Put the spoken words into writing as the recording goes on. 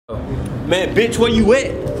Man, bitch, where you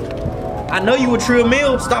at? I know you a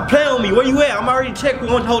TrillMill. Stop playing with me. Where you at? I'm already checked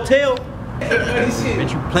with one hotel.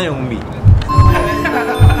 Bitch, you playing with me.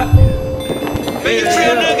 Man, you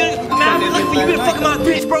trill, nigga. Man, I'm looking for you. You been fucking my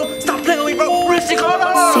bitch, bro. Stop playing with me, bro. Real shit. Hold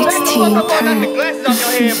on. 16 Knock the glasses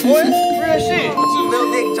off your head, boy. Real shit.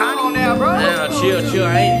 Little dick Johnny on there, bro. Nah, chill.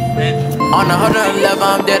 I ain't, man. On the 100 level,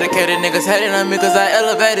 I'm dedicated. Niggas hating on me cause I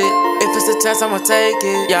elevated. If it's a test, I'ma take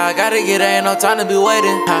it. Yeah, I gotta get it, ain't no time to be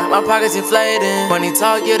waiting. My pockets inflating. Money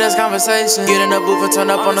talk, yeah, that's conversation. Get in the booth and turn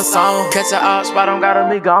up on the song. Catch a out spot, I'm gotta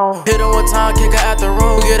be gone. Hit her one time, kick her out the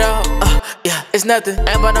room. Get out, yeah, it's nothing.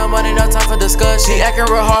 Ain't but no money, no time for discussion. She acting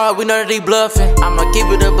real hard, we know that he bluffing. I'ma keep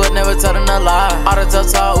it up, but never tell her no lie. All the tough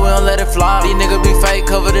talk, we don't let it fly. These niggas be fake,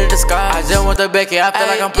 covered in disguise. I just want the Becky, I feel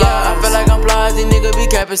like I'm plies. I feel like I'm plies, these niggas be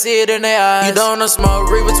capping, see it in their eyes. You don't know smoke,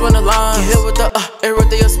 read between the lines. You hit with the, it right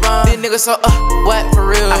through your spine. These niggas so, whack for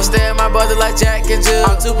real. I stay at my brother like Jack and Jill.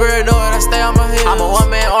 I'm too paranoid, I stay on my heels. I'm a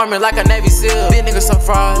one-man army like a Navy SEAL. These niggas so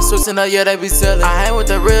fried, switching up, yeah, they be selling. I hang with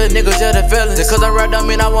the real niggas, yeah, the feelings. Just cause I rap don't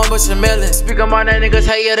mean I want bunch of millions. Speak on my name, niggas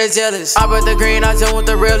hate, yeah, they jealous. I bet the green, I just want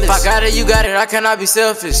the realest. If I got it, you got it, I cannot be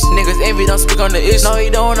selfish. Niggas envy, don't speak on the issue. No, he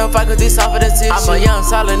don't wanna fight cause he soft for the tissue. I'm a young,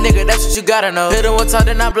 solid nigga, that's what you gotta know. Hit him one time,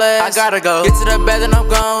 then I blast. I gotta go. Get to the bed, then I'm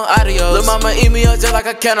gone, adios. Lil' mama eat me up just like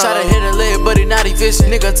a cantaloupe. Try to hit a leg, but he not efficient.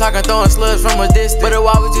 Nigga talking, throwing slugs from a distance. But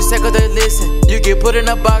why would you say cause they listen? You get put in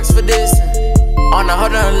a box for this. On the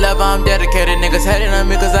 100 level, I'm dedicated. Niggas hating on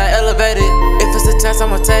me cause I elevated. If it's a test,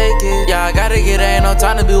 I'ma take it. Yeah, I gotta get it, ain't no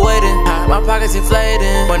time to be waiting. My pockets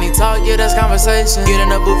inflating. Money talk, yeah, that's conversation. Get in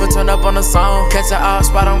the booth and turn up on the song. Catch a out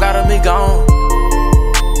spot, I'm gotta be gone.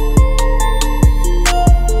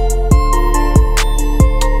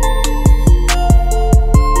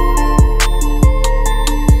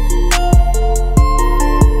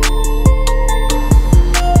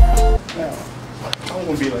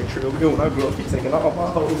 Be like TrillMill when I grow up, keep taking all my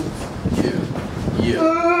hoes. Yeah.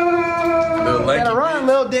 Better run,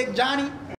 little dick Johnny.